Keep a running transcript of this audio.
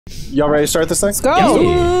Y'all ready to start this thing? Let's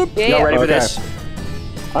go! Yeah. Y'all ready for this?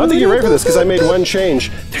 I don't think you're ready for this because I made one change.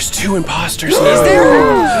 There's 2 imposters now. Is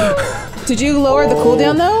there? Did you lower the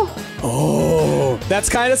cooldown though? Oh, that's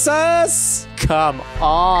kind of sus. Come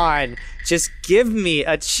on. Just give me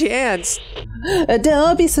a chance.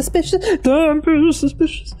 Don't be suspicious. Don't be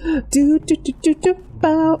suspicious. Do.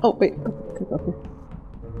 Bow. Oh wait.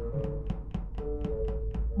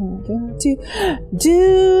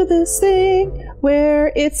 Do this thing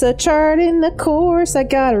where it's a chart in the course. I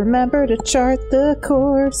gotta remember to chart the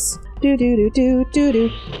course. Do.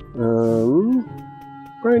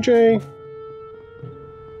 Brian J.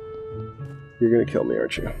 You're gonna kill me,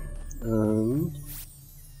 aren't you?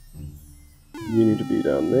 You need to be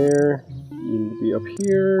down there. You need to be up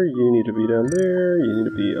here. You need to be down there. You need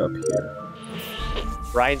to be up here.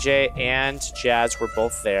 Brian J and Jazz were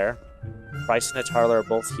both there. Bryce and Atarla are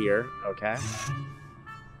both here. Okay.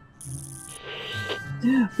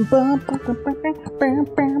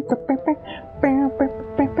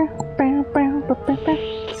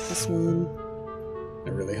 This one. I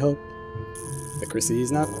really hope that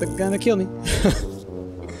Chrissy's not gonna kill me.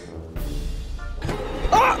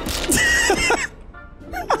 Ah!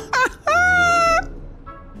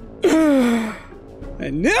 I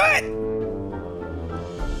knew it!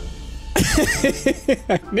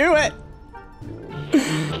 I knew it!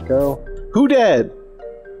 Go. Who dead?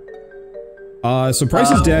 So Price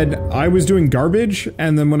is dead. I was doing garbage,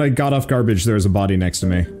 and then when I got off garbage, there was a body next to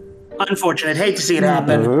me. Unfortunate. Hate to see it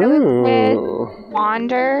happen.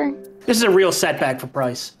 Wander. This is a real setback for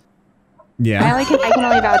Price. Yeah. I can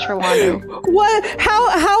only vouch for Wander. What?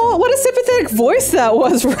 How? What a sympathetic voice that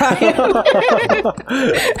was, Ryan.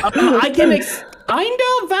 I can kind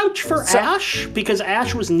of vouch for Ash because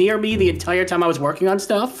Ash was near me the entire time I was working on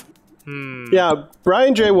stuff. Yeah,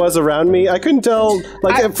 Brian J was around me. I couldn't tell.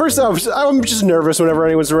 Like at first, I'm just nervous whenever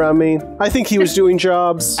anyone's around me. I think he was doing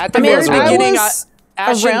jobs. At the very beginning,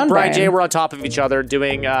 Ash around and Brian J Brian. were on top of each other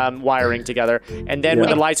doing wiring together. And then when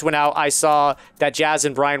the lights went out, I saw that Jazz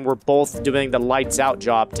and Brian were both doing the lights out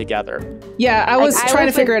job together. Yeah, I was trying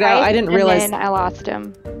to figure it out. I didn't realize. And then I lost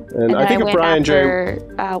him. And I think if Brian J.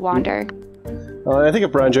 Wander. I think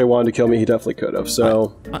if Brian J wanted to kill me, he definitely could have.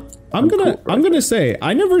 So I'm gonna say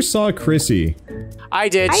I never saw Chrissy. I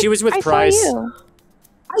did. She was with Price. Saw you.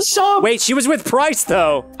 I saw. Wait, she was with Price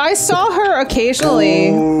though. I saw her occasionally,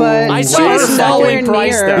 but I she saw her was following nowhere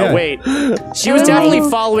Price near. though. Yeah. Wait, she was definitely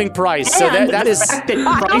following Price. So that is. The fact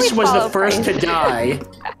that Price was the first to die.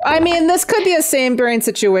 I mean, this could be a same brain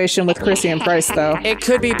situation with Chrissy and Price, though. It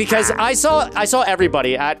could be because I saw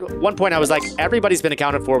everybody. At one point, I was like, everybody's been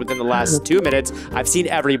accounted for within the last 2 minutes. I've seen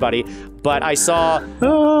everybody, but I saw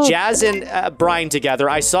Jazz and Brian together.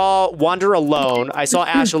 I saw Wander alone. I saw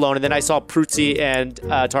Ash alone, and then I saw Prutzi and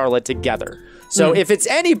Tarla together. So if it's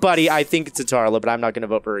anybody, I think it's Atarla, but I'm not going to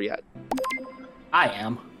vote for her yet. I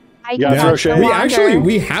am.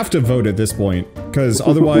 We have to vote at this point because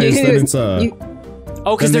otherwise then it's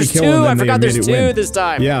Oh, because there's 2. I forgot there's 2 this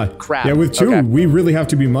time. Yeah. Crap. Yeah, with 2, we really have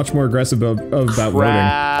to be much more aggressive about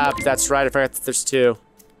Crap. That's right. I forgot that there's 2.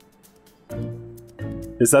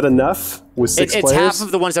 is that enough with 6 It's players? half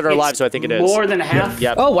of the ones that are alive, so I think it is. More than half.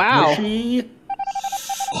 Yep. Oh, wow. She...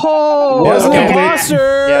 Oh, Was an okay.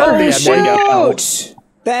 imposter! Yeah, shoot!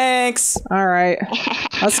 Thanks. All right,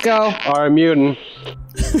 let's go. Alright, mutant.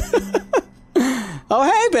 Oh,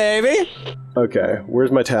 hey, baby. Okay,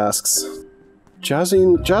 where's my tasks?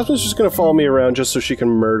 Jasmine's just gonna follow me around just so she can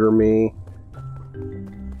murder me.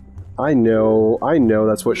 I know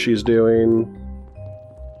that's what she's doing.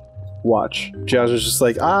 Watch. Jasmine's just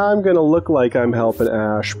like, I'm gonna look like I'm helping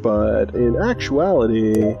Ash, but in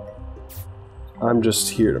actuality, I'm just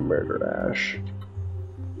here to murder Ash.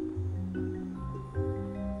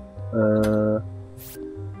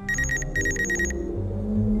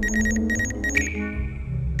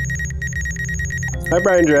 Hi,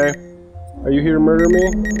 Brian J. Are you here to murder me?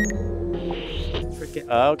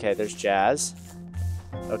 Oh, okay, there's Jazz.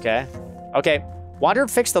 Okay. Okay. Wander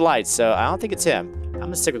fixed the lights, so I don't think it's him. I'm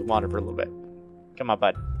gonna stick with Wander for a little bit. Come on,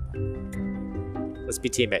 bud. Let's be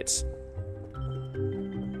teammates.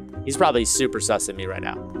 He's probably super sus at me right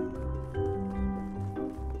now.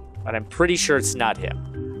 But I'm pretty sure it's not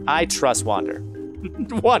him. I trust Wander.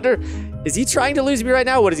 Wander, is he trying to lose me right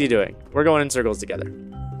now? What is he doing? We're going in circles together.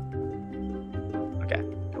 Okay,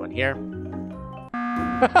 going here.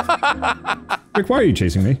 Rick, why are you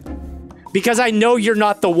chasing me? Because I know you're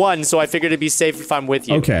not the one, so I figured it'd be safe if I'm with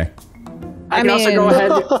you. Okay. I can also go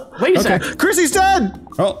ahead. Wait a sec. Chrissy's dead!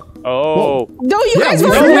 Oh. Oh. No, you guys we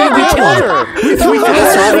were made wrong.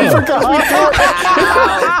 That's serious.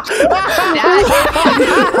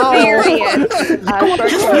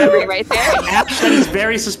 Right there. That is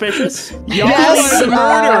very suspicious. Y'all are the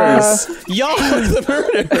murderers. Y'all are the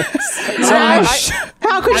murderers.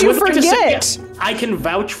 How could I you would like to say, forget? I can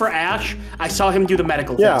vouch for Ash. I saw him do the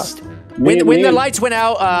medical test. When the Me- lights went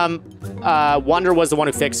out, Wander was the one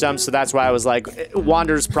who fixed them, so that's why I was like,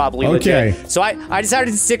 Wander's probably legit. So I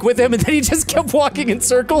decided to stick with him, and then he just kept walking in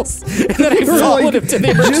circles, and then I followed him to the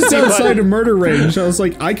emergency just outside button. of murder range. I was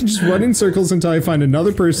like, I can just run in circles until I find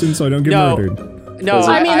another person so I don't get murdered. No,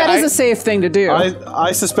 I mean, that is a safe thing to do.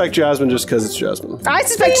 I suspect Jasmine just because it's Jasmine. I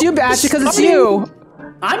suspect you, Batch, because it's you.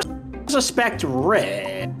 I suspect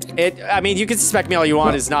Red. I mean, you can suspect me all you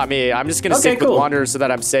want. It's not me. I'm just gonna stick with Wander so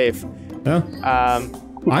that I'm safe. Yeah. Um,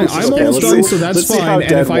 I'm Okay, almost let's done, see- so that's let's see how fine. And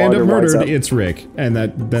dead if I end up Wander winds murdered, up. it's Rick, and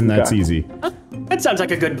then that's easy. That sounds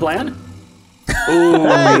like a good plan.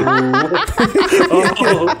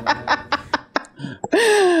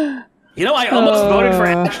 You know, I almost voted for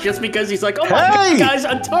Ash just because he's like, oh my god, guys,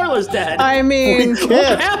 Antarla's dead. I mean,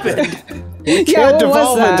 What happened? We Yeah, can't what was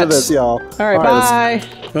devolve that? into this, y'all. all right, bye.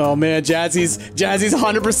 Oh man, Jazzy's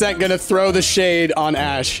 100% gonna throw the shade on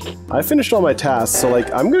Ash. I finished all my tasks, so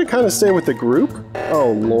like I'm gonna kind of stay with the group.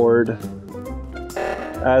 Oh lord!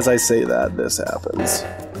 As I say that, this happens.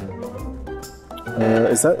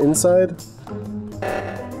 Is that inside?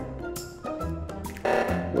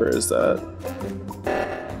 Where is that?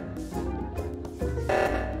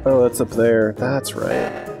 Oh, that's up there. That's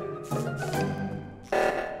right.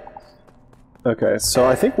 Okay, so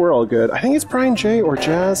I think we're all good. I think it's Brian J or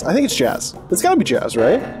Jazz. I think it's Jazz. It's gotta be Jazz,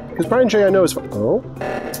 right? Because Brian J I know is. Oh.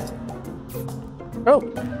 Oh,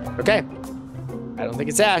 okay. I don't think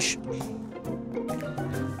it's Ash.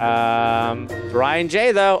 Brian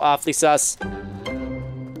J though, awfully sus.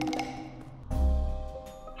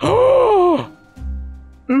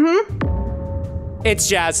 It's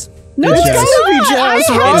Jazz. No, It's it's Jazz. gotta be Jazz,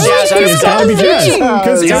 right? It's gotta be Jazz.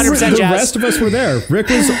 Because It's 100% the Jazz. rest of us were there. Rick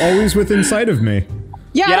was always within sight of me.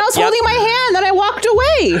 Yeah, and I was holding my hand, then I walked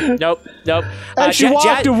away. Nope. And she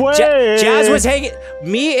walked away. Jazz was hanging.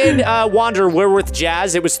 Me and Wander were with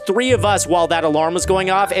Jazz. It was 3 of us while that alarm was going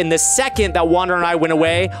off. And the second that Wander and I went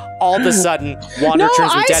away, all of a sudden, Wander No,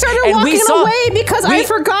 turns me I dead. started And walking we saw, away because I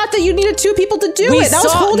forgot that you needed 2 people to do we it. I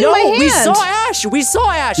was saw- holding no, my hand. we saw Ash. We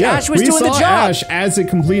saw Ash. Yeah, Ash was we doing saw the job. Ash as it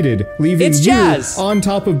completed, leaving It's you Jazz. on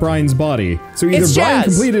top of Brian's body. So either It's Brian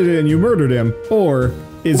Jazz. completed it and you murdered him, or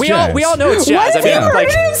it's We Jazz. all know it's Why Jazz. did he I mean, murder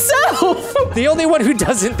like, himself? the only one who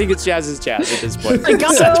doesn't think it's Jazz is Jazz at this point. I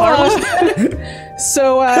got that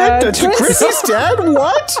So, Chrissy's dead?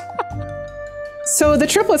 What? So the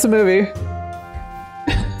Triplets movie.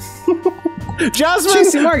 Jasmine,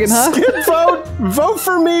 Tracy Morgan, huh? skip vote. Vote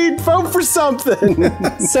for me. Vote for something.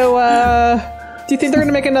 So, do you think they're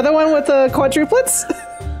gonna make another one with the quadruplets?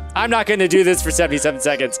 I'm not going to do this for 77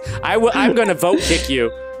 seconds. I'm going to vote kick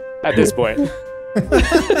you at this point.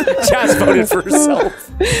 Jazz voted for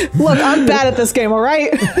herself. Look, I'm bad at this game, all right?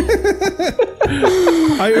 It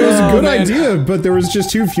was a good idea, but there was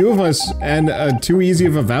just too few of us and too easy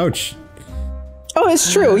of a vouch. Oh,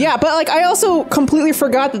 it's true. Yeah, but like I also completely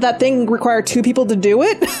forgot that thing required 2 people to do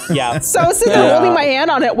it. Yeah. So I was sitting there holding my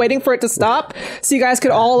hand on it, waiting for it to stop, so you guys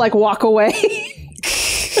could all like walk away.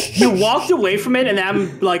 You walked away from it, and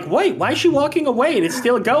I'm like, wait, why is she walking away? And it's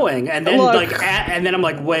still going. And then Look. and then I'm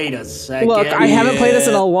like, wait a second. Look, I haven't played this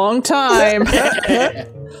in a long time. That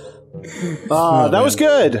was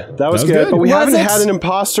good. That was good. good. But we Was haven't it? had an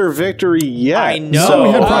imposter victory yet. I know. So we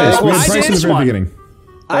had Price. We I had Price did in the this very one. beginning.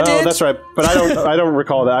 I did. that's right. But I don't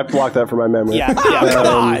recall that. I blocked that from my memory. Yeah. Come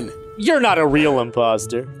on. You're not a real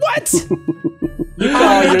imposter. What? You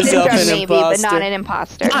call yourself an Maybe, but imposter. not an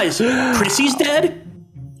imposter. Guys, Chrissy's dead?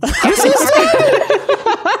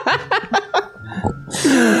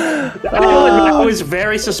 I was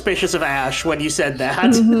very suspicious of Ash when you said that.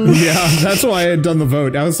 Yeah, that's why I had done the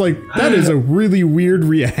vote. I was like, that is a really weird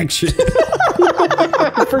reaction.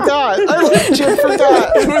 I forgot. I legit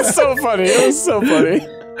forgot. It was so funny. It was so funny.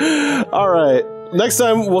 All right. Next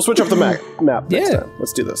time, we'll switch up the map next Yeah. time.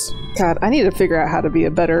 Let's do this. God, I need to figure out how to be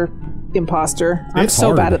a better imposter. I'm It's so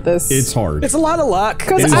hard. bad at this. It's hard. It's a lot of luck.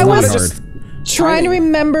 Because It's I a lot was hard. trying to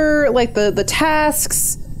remember like the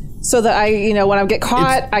tasks so that I, when I get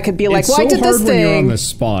caught, I could be like, It's well, so I did hard this when you're on thing. the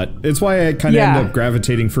spot. It's why I kind of Yeah. end up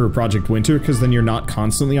gravitating for Project Winter, because then you're not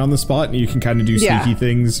constantly on the spot and you can kind of do Yeah. sneaky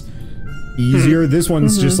things easier. This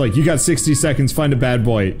one's just like, you got 60 seconds, find a bad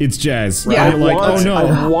boy. It's Jazz. Yeah. And you're like, oh no.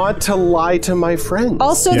 I want to lie to my friends.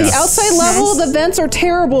 Also, Yeah. the outside level, the vents are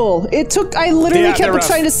terrible. I literally Yeah, they're kept rough.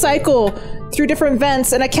 trying to cycle through different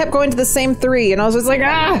vents, and I kept going to the same 3, and I was just like,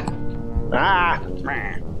 ah! Ah!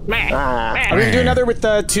 Are we gonna do another with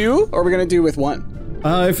 2, or are we gonna do with 1?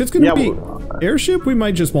 If it's gonna be airship, we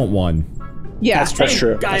might just want 1. Yeah. That's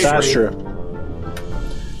true. That's true.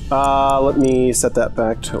 Let me set that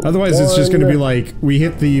back to Otherwise, 1. It's just gonna be like, we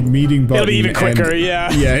hit the meeting button. It'll be even quicker,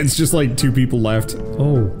 yeah. Yeah, it's just like 2 people left.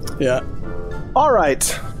 Oh. Yeah.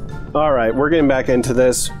 Alright. Alright, we're getting back into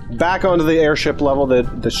this. Back onto the airship level,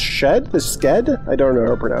 the shed? The sked? I don't know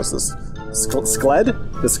how to pronounce this. Skled?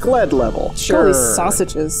 The Skled level. Sure. All these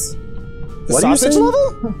sausages. The sausage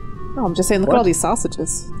level? No, I'm just saying, look at all these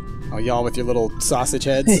sausages. Oh, y'all with your little sausage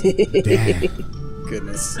heads. Damn.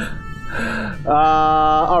 Goodness.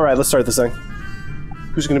 Alright, let's start this thing.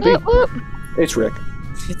 Who's it gonna be? It's Rick.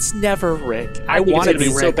 It's never Rick. I want it to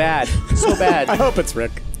be so bad. So bad. I hope it's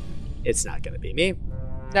Rick. It's not gonna be me.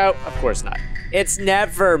 No, of course not. It's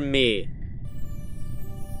never me.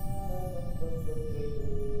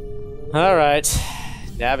 Alright.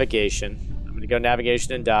 Navigation. I'm gonna go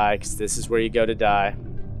navigation and die, because this is where you go to die.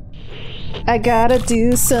 I gotta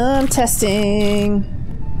do some testing.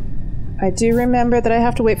 I do remember that I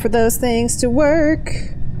have to wait for those things to work.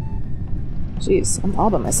 Jeez, I'm all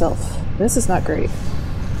by myself. This is not great.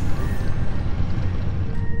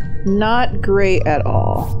 Not great at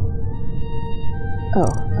all. Oh,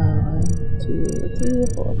 1, 2, 3,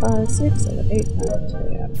 4, 5, 6, 7, 8, 9,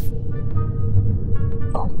 10, yeah.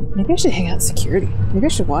 Oh, maybe I should hang out in security. Maybe I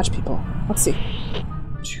should watch people. Let's see.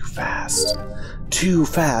 Too fast. Too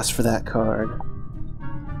fast for that card.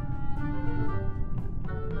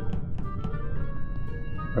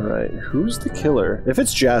 Alright, who's the killer? If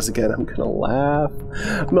it's Jazz again, I'm gonna laugh.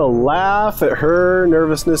 I'm gonna laugh at her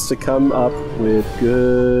nervousness to come up with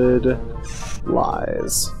good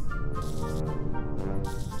lies.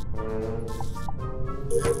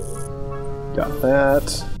 Got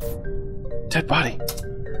that. Dead body.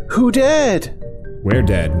 Who dead? We're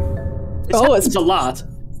dead. It's a lot.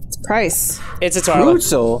 It's Price. It's a Tarla.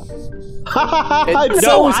 Brutal.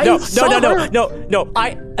 No.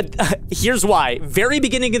 Here's why. Very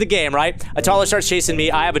beginning of the game, right? Atala starts chasing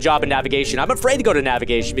me. I have a job in navigation. I'm afraid to go to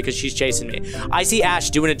navigation because she's chasing me. I see Ash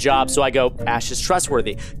doing a job, so I go, Ash is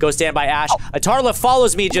trustworthy. Go stand by Ash. Atarla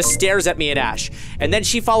follows me, just stares at me and Ash. And then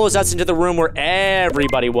she follows us into the room where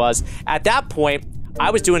everybody was. At that point,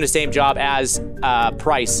 I was doing the same job as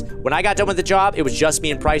Price. When I got done with the job, it was just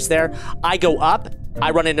me and Price there. I go up.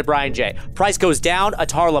 I run into Brian J. Price goes down,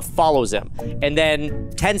 Atarla follows him. And then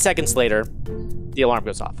 10 seconds later, the alarm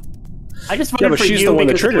goes off. I just voted for you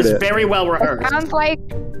because it was very well rehearsed. Sounds like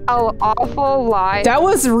an awful lie. That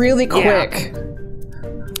was really quick.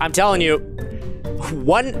 Yeah. I'm telling you,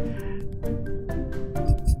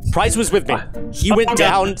 Price was with me. He went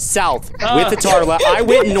down south with Atarla. I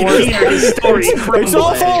went north. It's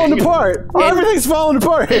all falling apart. Everything's falling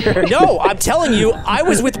apart here. No, I'm telling you, I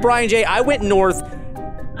was with Brian J. I went north.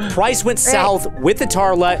 Price went south with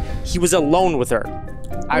Atarla. He was alone with her.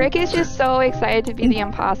 Rick is just so excited to be the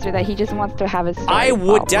imposter that he just wants to have his story. I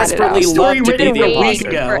would desperately love to be the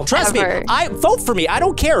imposter. Trust me, vote for me. I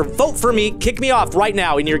don't care. Vote for me. Kick me off right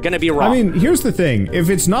now, and you're gonna be wrong. I mean, here's the thing. If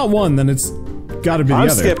it's not one, then it's gotta be the other. I'm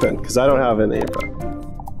skipping, because I don't have any info.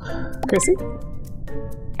 Chrissy?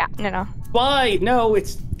 Yeah, no. Why? No,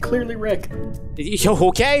 it's clearly Rick.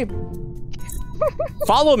 Okay.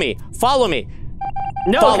 Follow me. Follow me.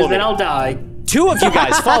 No, because then I'll die. 2 of you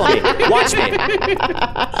guys, follow me. Watch me.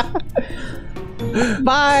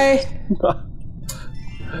 Bye.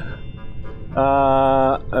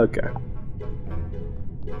 Okay.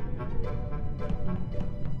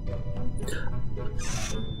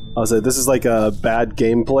 I'll say this is like a bad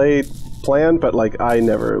gameplay plan, but like I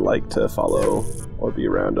never like to follow or be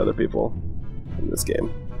around other people in this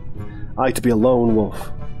game. I like to be a lone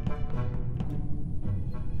wolf.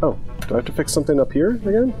 Oh, do I have to fix something up here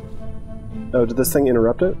again? Oh, did this thing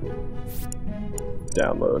interrupt it?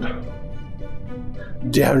 Download.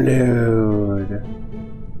 Download.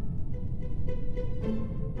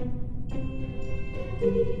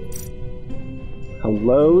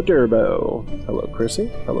 Hello, Durbo. Hello, Chrissy.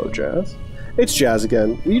 Hello, Jazz. It's Jazz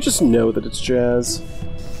again. You just know that it's Jazz.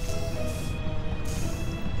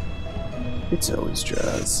 It's always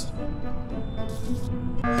Jazz.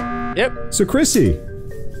 Yep. So, Chrissy,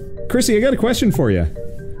 I got a question for you.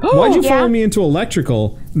 Why'd you follow me into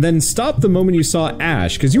electrical, then stop the moment you saw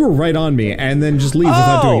Ash? Because you were right on me, and then just leave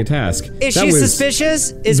without doing a task. Is she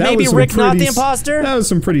suspicious? Is maybe Rick not the imposter? That was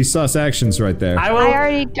some pretty sus actions right there. I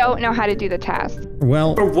already don't know how to do the task.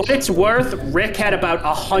 Well, for what it's worth, Rick had about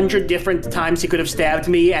 100 different times he could have stabbed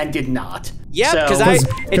me and did not. Yeah, So- because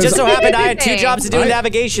it just so happened I had 2 Interesting. jobs to do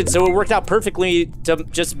navigation, so it worked out perfectly to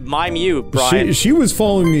just mime you, Brian. She was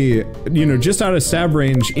following me, you know, just out of stab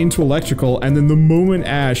range into electrical, and then the moment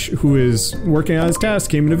Ash, who is working on his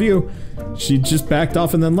task, came into view, she just backed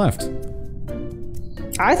off and then left.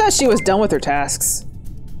 I thought she was done with her tasks.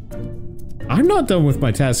 I'm not done with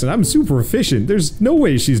my tasks, and I'm super efficient. There's no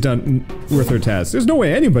way she's done with her tasks. There's no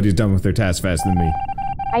way anybody's done with their tasks faster than me.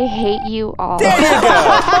 I hate you all. There you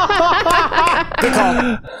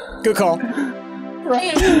go. Good call.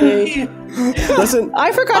 Listen,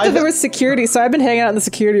 I forgot that there was security, so I've been hanging out in the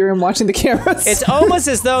security room watching the cameras. It's almost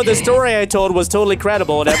as though the story I told was totally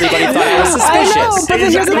credible and everybody thought it was I know, suspicious. but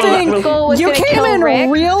then here's the thing. School was You gonna came kill in Rick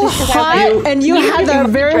real because I hot, was and you had that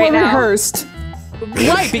very right well now. rehearsed.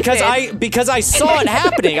 Right, because I saw it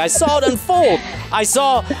happening. I saw it unfold. I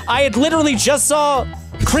had literally just saw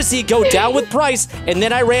Chrissy go down with Bryce, and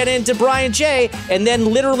then I ran into Brian J, and then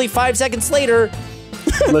literally 5 seconds later,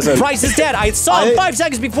 listen. Bryce is dead. I saw him 5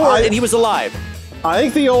 seconds before, and he was alive. I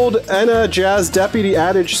think the old Enna Jazz deputy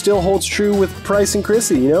adage still holds true with Price and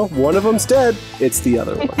Chrissy. You know, one of them's dead. It's the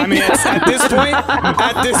other one. I mean, at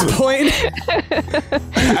this point,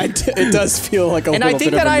 it does feel like a And little I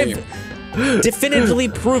think bit that of a meme. I've definitively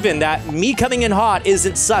proven that me coming in hot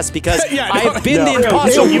isn't sus because Yeah, I no, have been no. the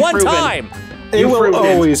imposter You've one proven. time. It will proved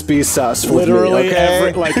it. always be sus with Literally, me,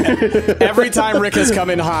 okay? every time Rick has come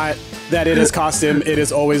in hot, that it has cost him. It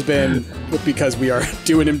has always been because we are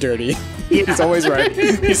doing him dirty. He's always right.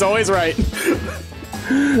 He's always right. Rick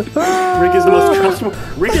is the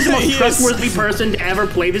most He is. trustworthy person to ever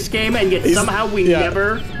play this game, and yet somehow we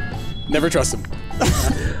never. Never trust him.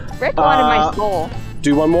 Rick wanted my soul.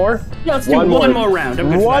 Do one more? Yeah, let's do one more round. I'm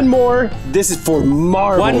good for One that. more. This is for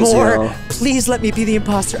marbles. One more. yo. Please let me be the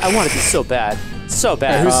imposter. I want to be so bad. So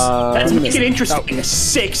bad. Let's make it interesting.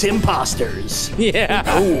 6 imposters. Yeah.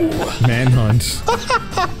 Manhunt.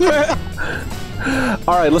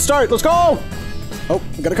 All right, let's start. Let's go. Oh,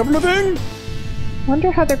 I gotta cover my thing. Wonder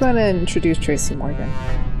how they're going to introduce Tracy Morgan.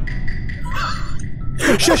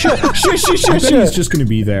 Shush. I bet he's just gonna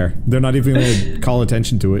be there. They're not even gonna call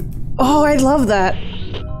attention to it. Oh, I love that.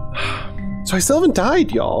 So I still haven't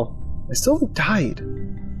died, y'all. I still haven't died.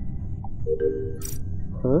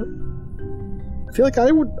 Huh? I feel like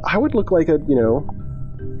I would look like a, you know,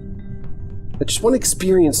 I just want to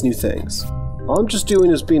experience new things. All I'm just doing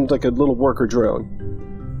is being like a little worker drone.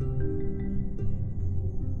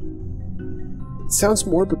 It sounds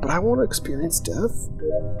morbid, but I want to experience death.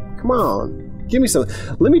 Come on. Give me something.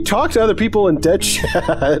 Let me talk to other people in dead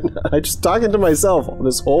chat. I'm just talking to myself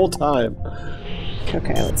this whole time.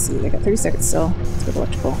 Okay, let's see. They got 30 seconds still. Let's go to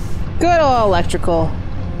electrical. Good old electrical.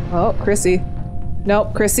 Oh, Chrissy.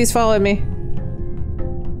 Nope, Chrissy's following me.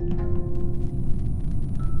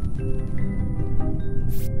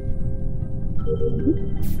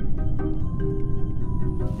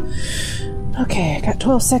 Okay, got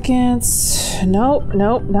 12 seconds. Nope,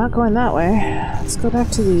 not going that way. Let's go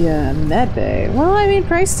back to the med bay. Well, I mean,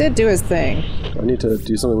 Price did do his thing. I need to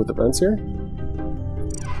do something with the vents here.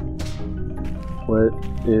 What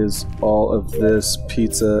is all of this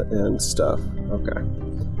pizza and stuff? Okay.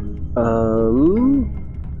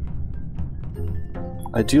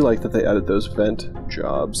 I do like that they added those vent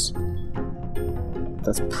jobs.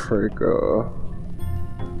 That's pretty good.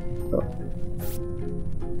 Oh.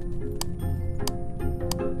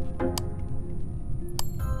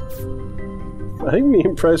 I think me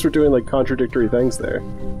and Price were doing like contradictory things there.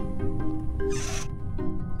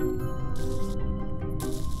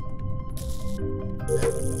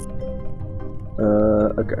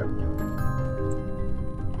 Okay.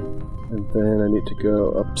 And then I need to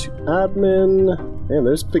go up to admin. Man,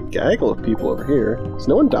 there's a big gaggle of people over here. Has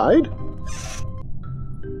no one died?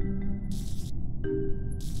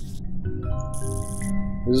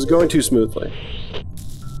 This is going too smoothly.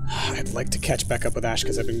 I'd like to catch back up with Ash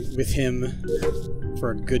because I've been with him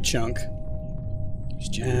for a good chunk. There's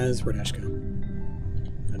Jazz. Where'd Ash go?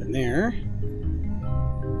 Not in there.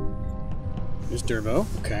 There's Durbo.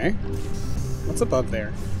 Okay. What's above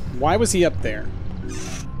there? Why was he up there?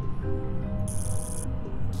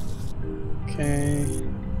 Okay.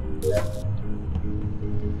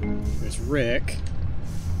 There's Rick.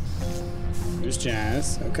 There's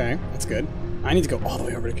Jazz. Okay, that's good. I need to go all the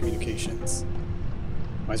way over to communications.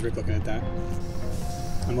 Why is Rick looking at that?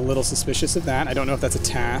 I'm a little suspicious of that. I don't know if that's a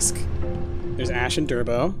task. There's Ash and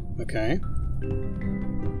Durbo. Okay.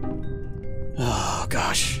 Oh,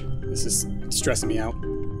 gosh. This is stressing me out.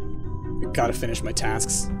 I gotta finish my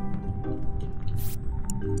tasks.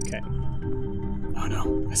 Okay. Oh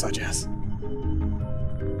no, I saw Jazz.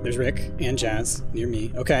 There's Rick and Jazz near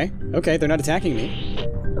me. Okay, okay, they're not attacking me.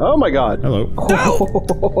 Oh my god. Hello.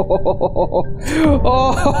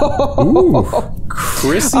 Oh.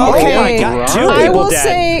 Chrissy. Okay. Oh my God, two I people will dead.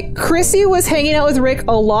 say Chrissy was hanging out with Rick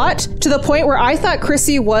a lot to the point where I thought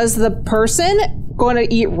Chrissy was the person going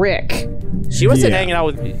to eat Rick. She wasn't Yeah. hanging out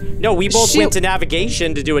with me. No, we both went to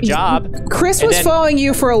navigation to do a job. Chris And was then following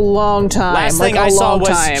you for a long time. Last like thing a I saw long was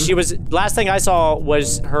time. she was. Last thing I saw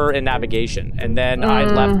was her in navigation, and then I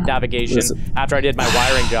left navigation after I did my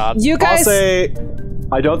wiring job. You I'll guys. say,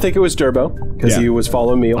 I don't think it was Durbo, because Yeah. he was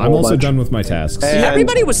following me a I'm whole also bunch. done with my tasks. And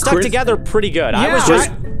Everybody was stuck Chris- together pretty good. I was Yeah,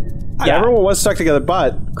 just. Yeah. Everyone was stuck together,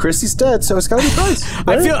 but Chrissy's dead, so it's gotta be Price.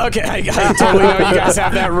 I feel okay. I totally know you guys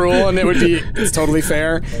have that rule, and it's totally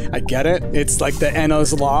fair. I get it. It's like the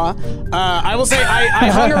Enno's law. I will say I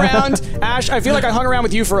hung around, Ash. I feel like I hung around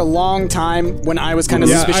with you for a long time when I was kind of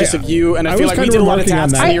Yeah, suspicious of you, and I feel was like we kinda did a lot of remarking on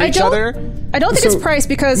tasks that. near each other. I don't think So- it's Price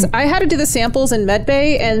because I had to do the samples in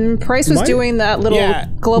Medbay and Price was My- doing that little Yeah.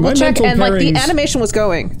 global My check mental and like the pairings- animation was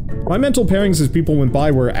going. My mental pairings as people went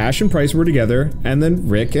by were Ash and Price were together, and then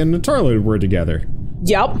Rick and Natarla were together.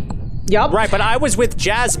 Yup. Yup. Right, but I was with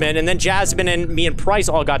Jasmine, and then Jasmine and me and Price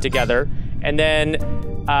all got together, and then,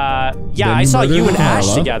 I you saw murdered you and Ash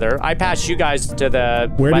Natarla. together. I passed you guys to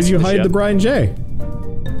the Where west did you of hide ship. the Brian J?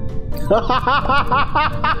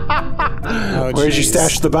 Oh, Where'd you jeez.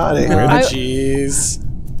 stash the body? Oh, jeez.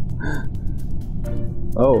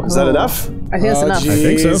 Oh, is that enough? I think that's enough. I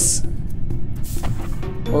think so. Jeez.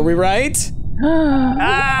 Were we right?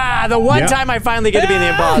 The one Yep. time I finally get to be the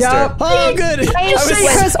imposter. Yup. Oh, good. I was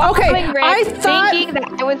Because, okay, following Rick, I thought- thinking that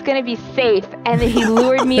I was gonna be safe, and then he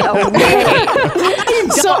lured me away.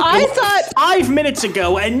 So I thought 5 minutes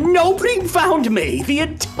ago, and nobody found me the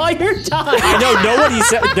entire time. I know nobody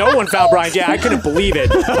said no one found Brian J. I couldn't believe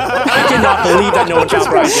it. I could not believe that no one found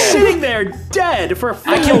Brian J. Sitting there dead for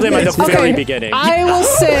 5 I killed him at minutes. the very Okay, beginning. I will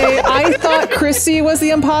say I thought Chrissy was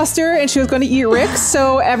the imposter and she was going to eat Rick.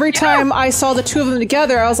 So every time I saw the two of them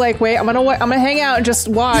together, I was like, "Wait, I'm gonna hang out and just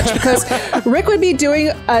watch," because Rick would be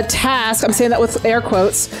doing a task. I'm saying that with air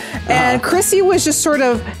quotes, and Chrissy was just sort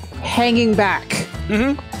of hanging back.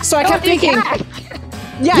 So I kept thinking,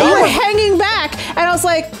 "Yeah, you were hanging back," and I was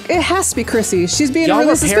like, "It has to be Chrissy. She's being Y'all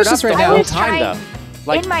really were paired up suspicious the right whole now." time, though.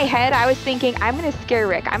 Like, in my head, I was thinking, I'm gonna scare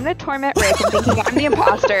Rick. I'm gonna torment Rick and thinking I'm the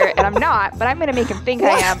imposter, and I'm not, but I'm gonna make him think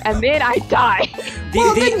I am, and then I die.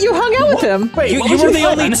 Well, then you hung out with him. Wait, you what you was were your the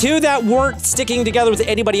only plan? two that weren't sticking together with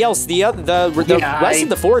anybody else. The Yeah, rest of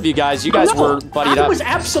the four of you guys No, were buddied I up. was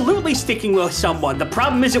absolutely sticking with someone. The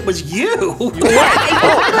problem is it was you.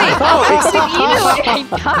 I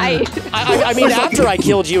died. I mean, after I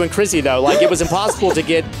killed you and Chrissy, though, like it was impossible to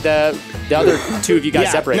get the other two of you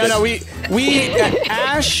guys separated. No, we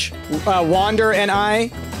Ash, Wander, and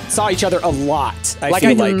I saw each other a lot.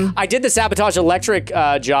 I did the sabotage electric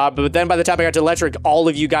job, but then by the time I got to electric, all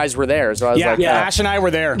of you guys were there. So I was Yeah, like, Ash and I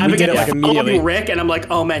were there. I We did it like calling immediately. Rick, and I'm like,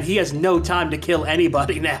 oh man, he has no time to kill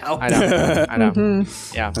anybody now. I know, I know.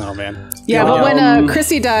 Yeah. Oh man. Yeah, but when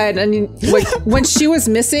Chrissy died and when she was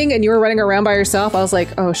missing and you were running around by yourself, I was like,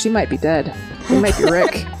 "Oh, she might be dead. It might be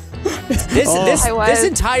Rick." This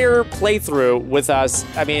entire playthrough with us,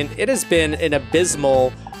 I mean, it has been an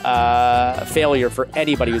abysmal failure for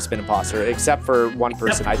anybody who's been imposter, except for one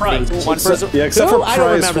person. I think Price. one person. Yeah, except Who? for I don't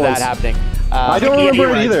Price remember was- that happening. I don't Yeah, remember you're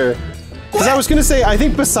it right. either. Because I was going to say, I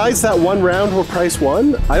think besides that one round where Price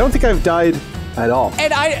won, I don't think I've died at all.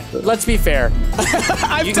 And let's be fair.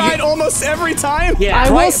 I've died almost every time. Yeah. I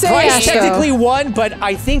will Price say, Ash, though, technically won, but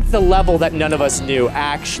I think the level that none of us knew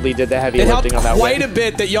actually did the heavy It helped lifting on that quite win. a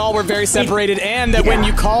bit that y'all were very separated, and that when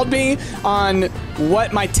you called me on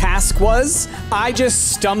what my task was, I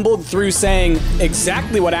just stumbled through saying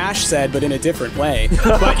exactly what Ash said, but in a different way.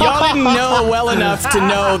 But y'all didn't know well enough to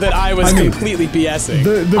know that I was completely BSing.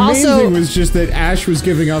 The main Also- thing was just that Ash was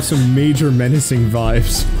giving off some major menacing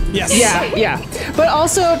vibes. Yes. Yeah. But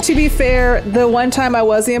also, to be fair, the one time I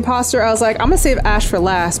was the imposter, I was like, I'm gonna save Ash for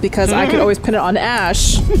last because I could always pin it on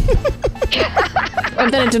Ash.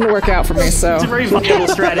 And then it didn't work out for me, so. It's a very viable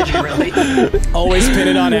strategy, really. Always pin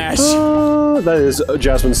it on Ash. That is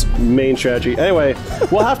Jasmine's main strategy. Anyway,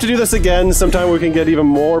 we'll have to do this again sometime. We can get even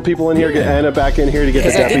more people in here, get Anna back in here to get the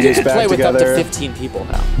Because I think you deputies can play back with up to together. 15 people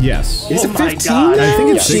now. Yes. Is Oh it my 15? God. I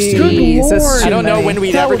think it's 16. Good Jesus. lord. I don't know when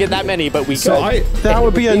we'd That ever would- get that many, but we So could. That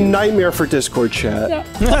would be a nightmare for Discord chat.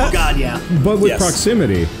 Oh god, yeah. but with Yes.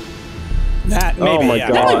 proximity. That maybe. my yeah.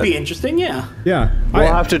 God. That might be interesting, yeah. Yeah. We'll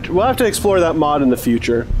have to explore that mod in the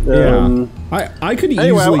future. Yeah. I could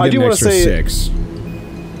anyway, easily I get do an wanna extra say- 6.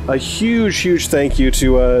 a huge thank you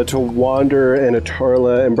to Wander and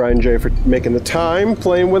Atarla and Brian J for making the time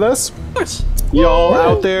playing with us. Of course. Y'all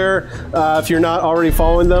out there, if you're not already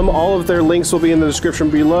following them, all of their links will be in the description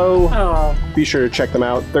below. Oh. Be sure to check them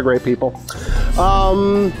out. They're great people.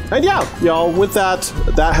 And yeah, y'all, with that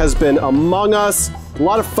has been Among Us. A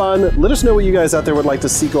lot of fun. Let us know what you guys out there would like to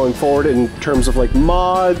see going forward in terms of like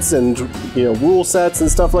mods and rule sets and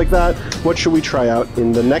stuff like that. What should we try out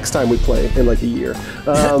in the next time we play in like a year?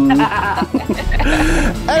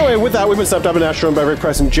 Anyway, with that, we've been Stumped Up and Ash, joined by Rick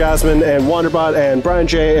Price and Jasmine and Wanderbot and Brian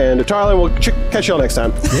J and Atarla. We'll catch y'all next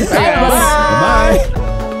time. Yeah. Bye.